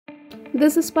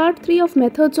This is part 3 of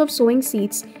methods of sowing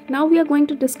seeds. Now we are going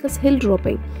to discuss hill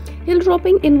dropping. Hill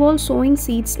dropping involves sowing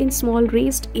seeds in small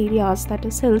raised areas, that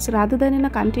is hills, rather than in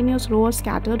a continuous row or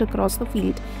scattered across the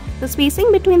field. The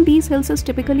spacing between these hills is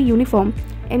typically uniform,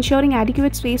 ensuring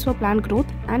adequate space for plant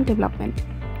growth and development.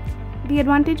 The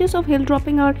advantages of hill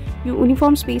dropping are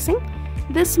uniform spacing.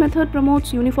 This method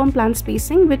promotes uniform plant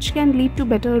spacing, which can lead to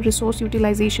better resource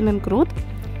utilization and growth.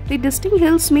 The distinct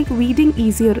hills make weeding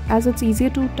easier, as it's easier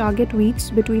to target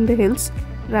weeds between the hills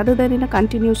rather than in a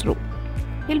continuous row.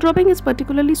 Hill dropping is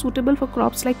particularly suitable for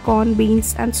crops like corn,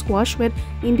 beans and squash, where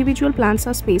individual plants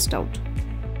are spaced out.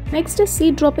 Next is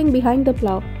seed dropping behind the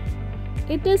plough.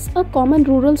 It is a common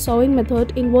rural sowing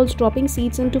method, involves dropping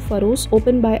seeds into furrows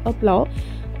opened by a plough,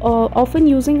 often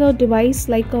using a device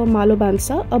like a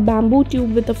malobansa, a bamboo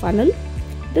tube with a funnel.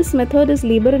 This method is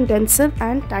labor intensive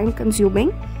and time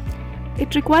consuming.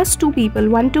 It requires two people,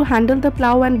 one to handle the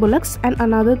plough and bullocks and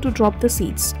another to drop the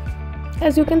seeds.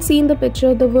 As you can see in the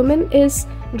picture, the woman is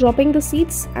dropping the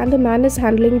seeds and the man is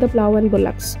handling the plough and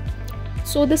bullocks.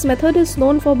 So this method is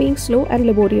known for being slow and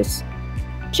laborious.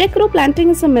 Check row planting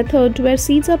is a method where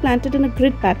seeds are planted in a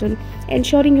grid pattern,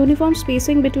 ensuring uniform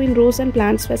spacing between rows and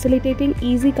plants, facilitating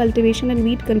easy cultivation and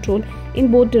weed control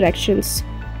in both directions.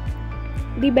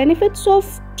 The benefits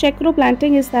of check row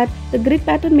planting is that the grid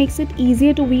pattern makes it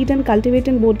easier to weed and cultivate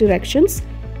in both directions.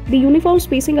 The uniform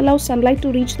spacing allows sunlight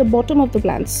to reach the bottom of the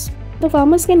plants. The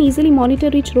farmers can easily monitor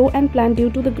each row and plant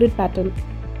due to the grid pattern.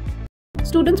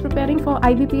 Students preparing for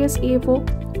IBPS AFO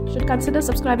should consider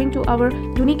subscribing to our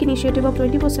unique initiative of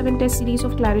 24/7 test series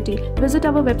of Clarity. Visit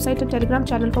our website and Telegram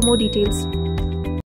channel for more details.